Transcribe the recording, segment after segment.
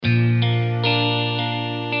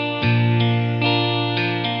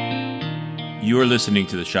You are listening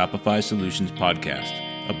to the Shopify Solutions Podcast,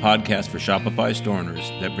 a podcast for Shopify store owners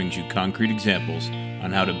that brings you concrete examples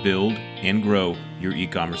on how to build and grow your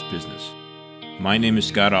e-commerce business. My name is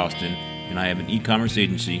Scott Austin, and I have an e-commerce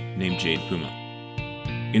agency named Jade Puma.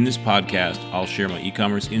 In this podcast, I'll share my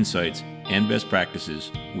e-commerce insights and best practices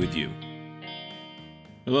with you.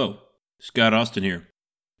 Hello, Scott Austin here.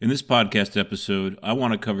 In this podcast episode, I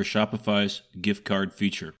want to cover Shopify's gift card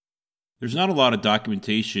feature. There's not a lot of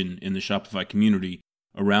documentation in the Shopify community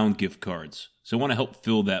around gift cards, so I want to help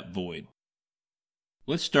fill that void.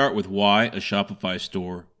 Let's start with why a Shopify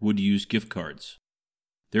store would use gift cards.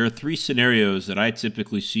 There are three scenarios that I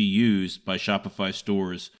typically see used by Shopify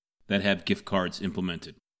stores that have gift cards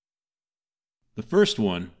implemented. The first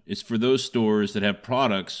one is for those stores that have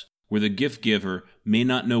products where the gift giver may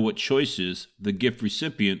not know what choices the gift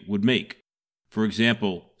recipient would make. For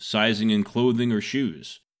example, sizing in clothing or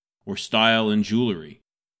shoes, or style in jewelry,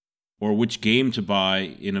 or which game to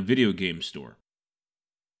buy in a video game store.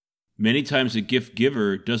 Many times the gift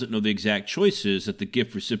giver doesn't know the exact choices that the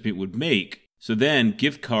gift recipient would make, so then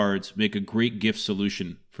gift cards make a great gift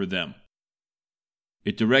solution for them.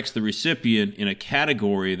 It directs the recipient in a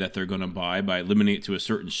category that they're going to buy by limiting it to a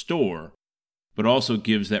certain store, but also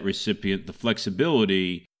gives that recipient the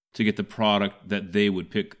flexibility to get the product that they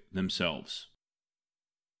would pick themselves.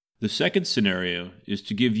 The second scenario is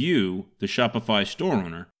to give you, the Shopify store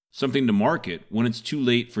owner, something to market when it's too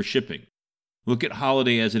late for shipping. Look at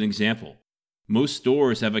holiday as an example. Most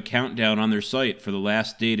stores have a countdown on their site for the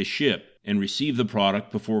last day to ship and receive the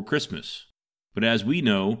product before Christmas. But as we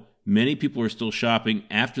know, many people are still shopping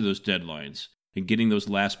after those deadlines and getting those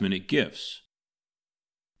last-minute gifts.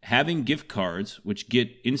 Having gift cards, which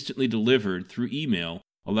get instantly delivered through email,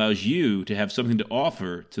 allows you to have something to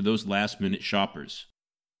offer to those last-minute shoppers.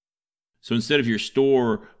 So instead of your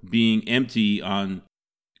store being empty on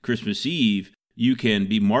Christmas Eve, you can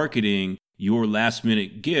be marketing your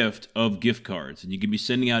last-minute gift of gift cards, and you can be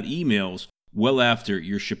sending out emails well after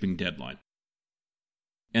your shipping deadline.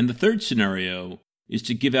 And the third scenario is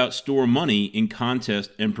to give out store money in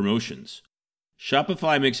contests and promotions.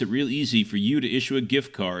 Shopify makes it real easy for you to issue a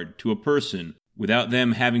gift card to a person without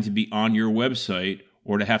them having to be on your website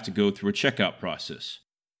or to have to go through a checkout process.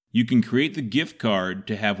 You can create the gift card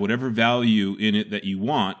to have whatever value in it that you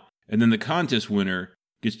want, and then the contest winner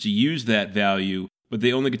gets to use that value, but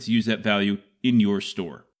they only get to use that value in your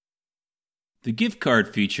store. The gift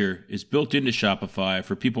card feature is built into Shopify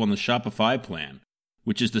for people on the Shopify plan,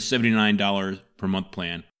 which is the $79 per month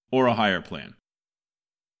plan or a higher plan.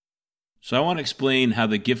 So I want to explain how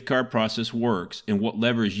the gift card process works and what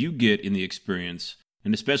levers you get in the experience,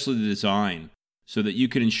 and especially the design, so that you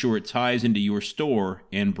can ensure it ties into your store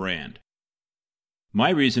and brand. My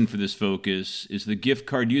reason for this focus is the gift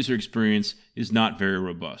card user experience is not very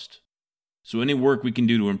robust. So any work we can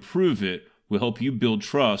do to improve it will help you build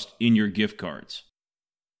trust in your gift cards.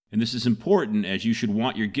 And this is important as you should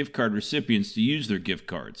want your gift card recipients to use their gift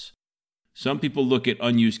cards. Some people look at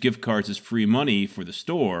unused gift cards as free money for the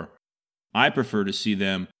store. I prefer to see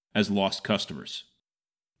them as lost customers.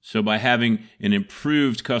 So by having an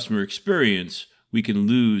improved customer experience, we can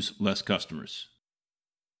lose less customers.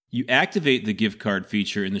 You activate the gift card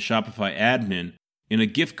feature in the Shopify admin in a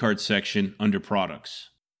gift card section under products.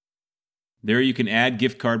 There you can add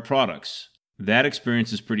gift card products. That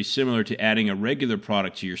experience is pretty similar to adding a regular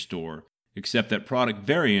product to your store, except that product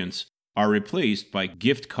variants are replaced by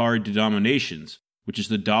gift card denominations, which is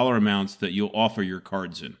the dollar amounts that you'll offer your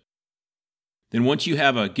cards in. Then once you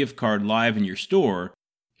have a gift card live in your store,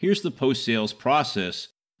 here's the post-sales process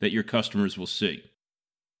that your customers will see.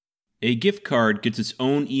 A gift card gets its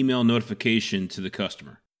own email notification to the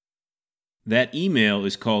customer. That email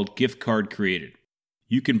is called Gift Card Created.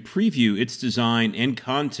 You can preview its design and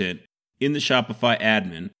content in the Shopify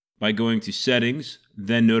admin by going to Settings,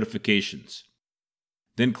 then Notifications.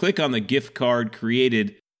 Then click on the Gift Card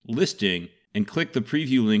Created listing and click the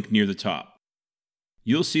preview link near the top.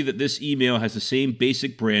 You'll see that this email has the same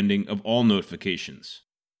basic branding of all notifications.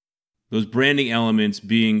 Those branding elements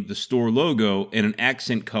being the store logo and an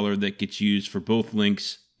accent color that gets used for both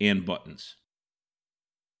links and buttons.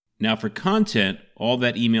 Now for content, all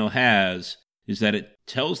that email has is that it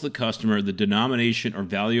tells the customer the denomination or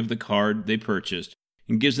value of the card they purchased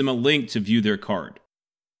and gives them a link to view their card.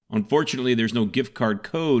 Unfortunately, there's no gift card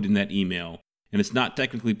code in that email, and it's not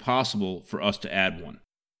technically possible for us to add one.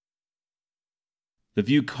 The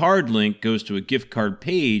View Card link goes to a gift card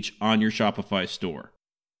page on your Shopify store.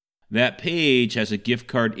 That page has a gift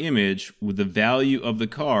card image with the value of the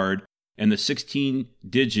card and the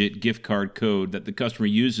 16-digit gift card code that the customer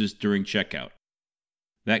uses during checkout.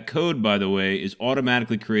 That code, by the way, is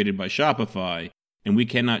automatically created by Shopify, and we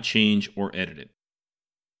cannot change or edit it.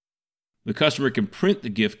 The customer can print the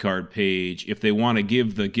gift card page if they want to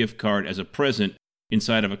give the gift card as a present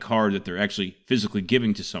inside of a card that they're actually physically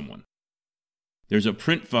giving to someone. There's a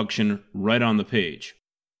print function right on the page.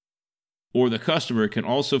 Or the customer can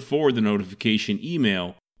also forward the notification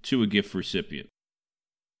email to a gift recipient.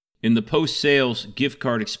 In the post-sales gift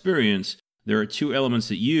card experience, there are two elements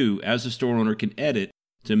that you, as a store owner, can edit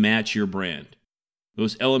to match your brand.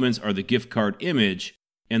 Those elements are the gift card image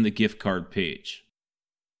and the gift card page.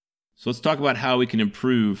 So let's talk about how we can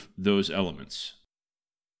improve those elements.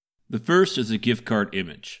 The first is the gift card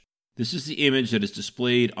image. This is the image that is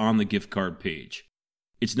displayed on the gift card page.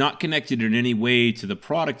 It's not connected in any way to the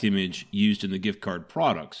product image used in the gift card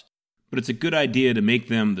products, but it's a good idea to make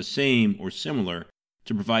them the same or similar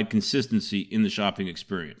to provide consistency in the shopping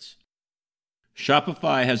experience.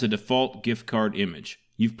 Shopify has a default gift card image.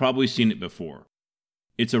 You've probably seen it before.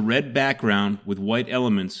 It's a red background with white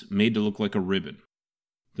elements made to look like a ribbon.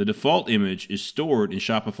 The default image is stored in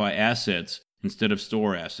Shopify assets instead of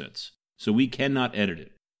store assets, so we cannot edit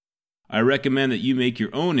it. I recommend that you make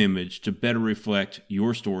your own image to better reflect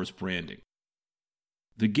your store's branding.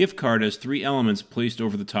 The gift card has 3 elements placed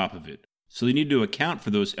over the top of it, so you need to account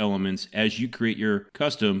for those elements as you create your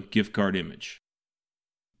custom gift card image.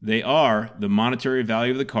 They are the monetary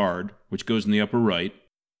value of the card, which goes in the upper right,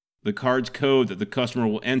 the card's code that the customer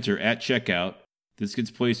will enter at checkout. This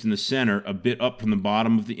gets placed in the center a bit up from the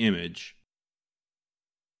bottom of the image.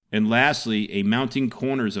 And lastly, a mounting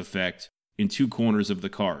corners effect in 2 corners of the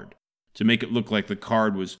card to make it look like the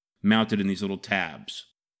card was mounted in these little tabs.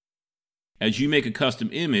 As you make a custom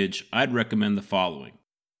image, I'd recommend the following.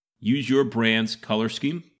 Use your brand's color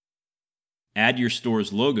scheme, add your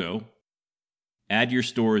store's logo, add your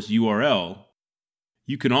store's URL.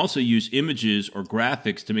 You can also use images or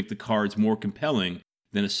graphics to make the cards more compelling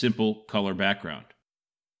than a simple color background.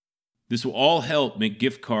 This will all help make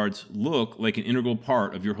gift cards look like an integral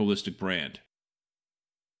part of your holistic brand.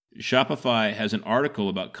 Shopify has an article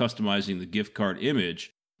about customizing the gift card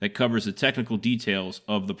image that covers the technical details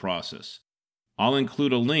of the process. I'll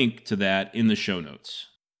include a link to that in the show notes.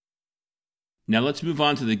 Now let's move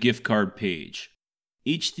on to the gift card page.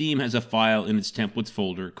 Each theme has a file in its templates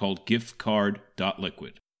folder called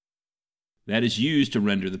giftcard.liquid. That is used to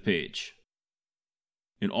render the page.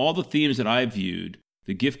 In all the themes that I've viewed,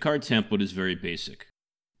 the gift card template is very basic.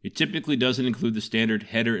 It typically doesn't include the standard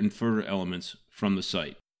header and footer elements from the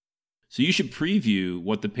site. So you should preview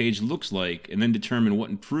what the page looks like and then determine what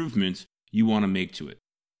improvements you want to make to it.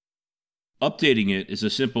 Updating it is a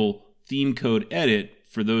simple theme code edit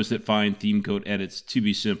for those that find theme code edits to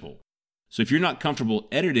be simple. So if you're not comfortable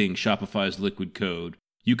editing Shopify's liquid code,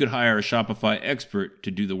 you could hire a Shopify expert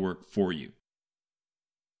to do the work for you.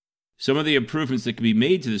 Some of the improvements that can be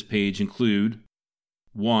made to this page include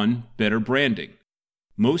 1. Better branding.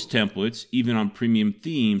 Most templates, even on premium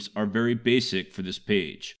themes, are very basic for this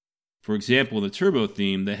page. For example, in the Turbo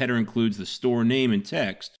theme, the header includes the store name and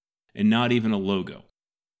text, and not even a logo.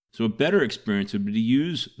 So a better experience would be to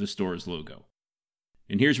use the store's logo.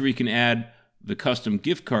 And here's where you can add the custom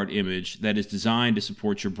gift card image that is designed to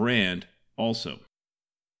support your brand also.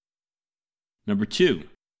 Number 2,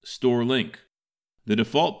 store link. The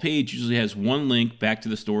default page usually has one link back to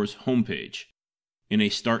the store's homepage in a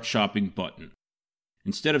Start Shopping button.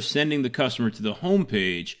 Instead of sending the customer to the home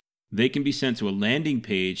page, they can be sent to a landing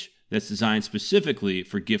page that's designed specifically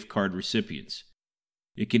for gift card recipients.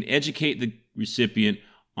 It can educate the recipient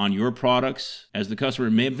on your products, as the customer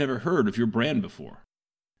may have never heard of your brand before.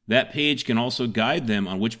 That page can also guide them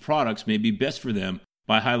on which products may be best for them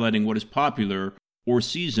by highlighting what is popular or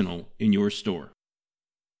seasonal in your store.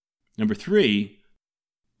 Number 3,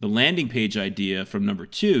 the landing page idea from number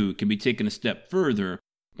 2 can be taken a step further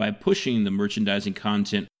by pushing the merchandising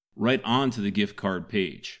content right onto the gift card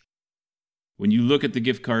page. When you look at the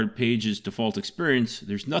gift card page's default experience,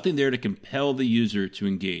 there's nothing there to compel the user to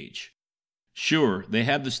engage. Sure, they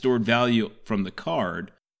have the stored value from the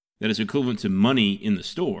card that is equivalent to money in the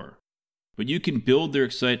store, but you can build their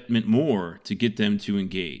excitement more to get them to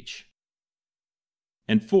engage.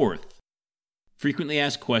 And 4th, frequently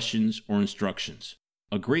asked questions or instructions.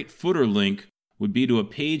 A great footer link would be to a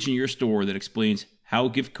page in your store that explains how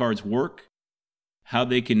gift cards work, how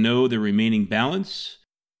they can know their remaining balance,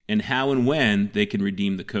 and how and when they can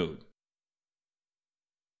redeem the code.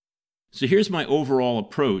 So here's my overall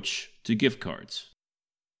approach to gift cards.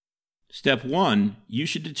 Step 1, you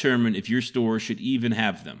should determine if your store should even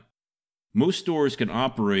have them. Most stores can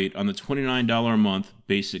operate on the $29 a month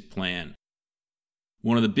basic plan.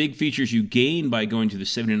 One of the big features you gain by going to the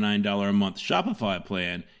 $79 a month Shopify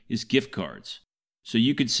plan is gift cards. So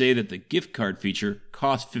you could say that the gift card feature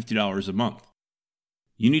costs $50 a month.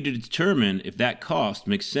 You need to determine if that cost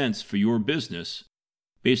makes sense for your business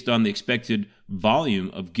based on the expected volume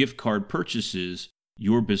of gift card purchases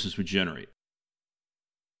your business would generate.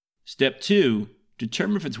 Step 2,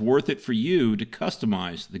 determine if it's worth it for you to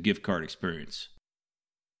customize the gift card experience.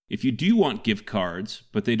 If you do want gift cards,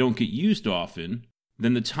 but they don't get used often,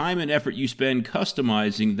 then the time and effort you spend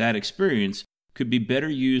customizing that experience could be better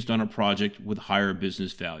used on a project with higher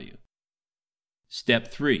business value. Step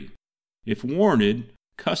 3, if warranted,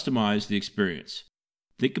 customize the experience.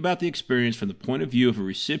 Think about the experience from the point of view of a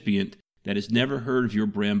recipient that has never heard of your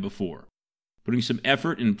brand before. Putting some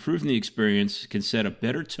effort in improving the experience can set a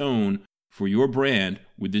better tone for your brand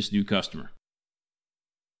with this new customer.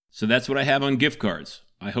 So that's what I have on gift cards.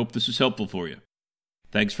 I hope this was helpful for you.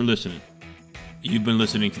 Thanks for listening. You've been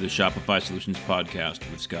listening to the Shopify Solutions Podcast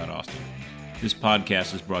with Scott Austin. This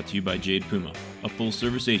podcast is brought to you by Jade Puma, a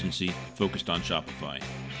full-service agency focused on Shopify.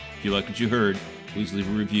 If you like what you heard, please leave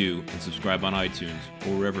a review and subscribe on iTunes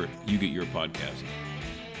or wherever you get your podcast.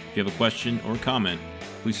 If you have a question or a comment,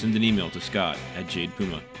 please send an email to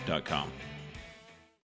scott@jadepuma.com.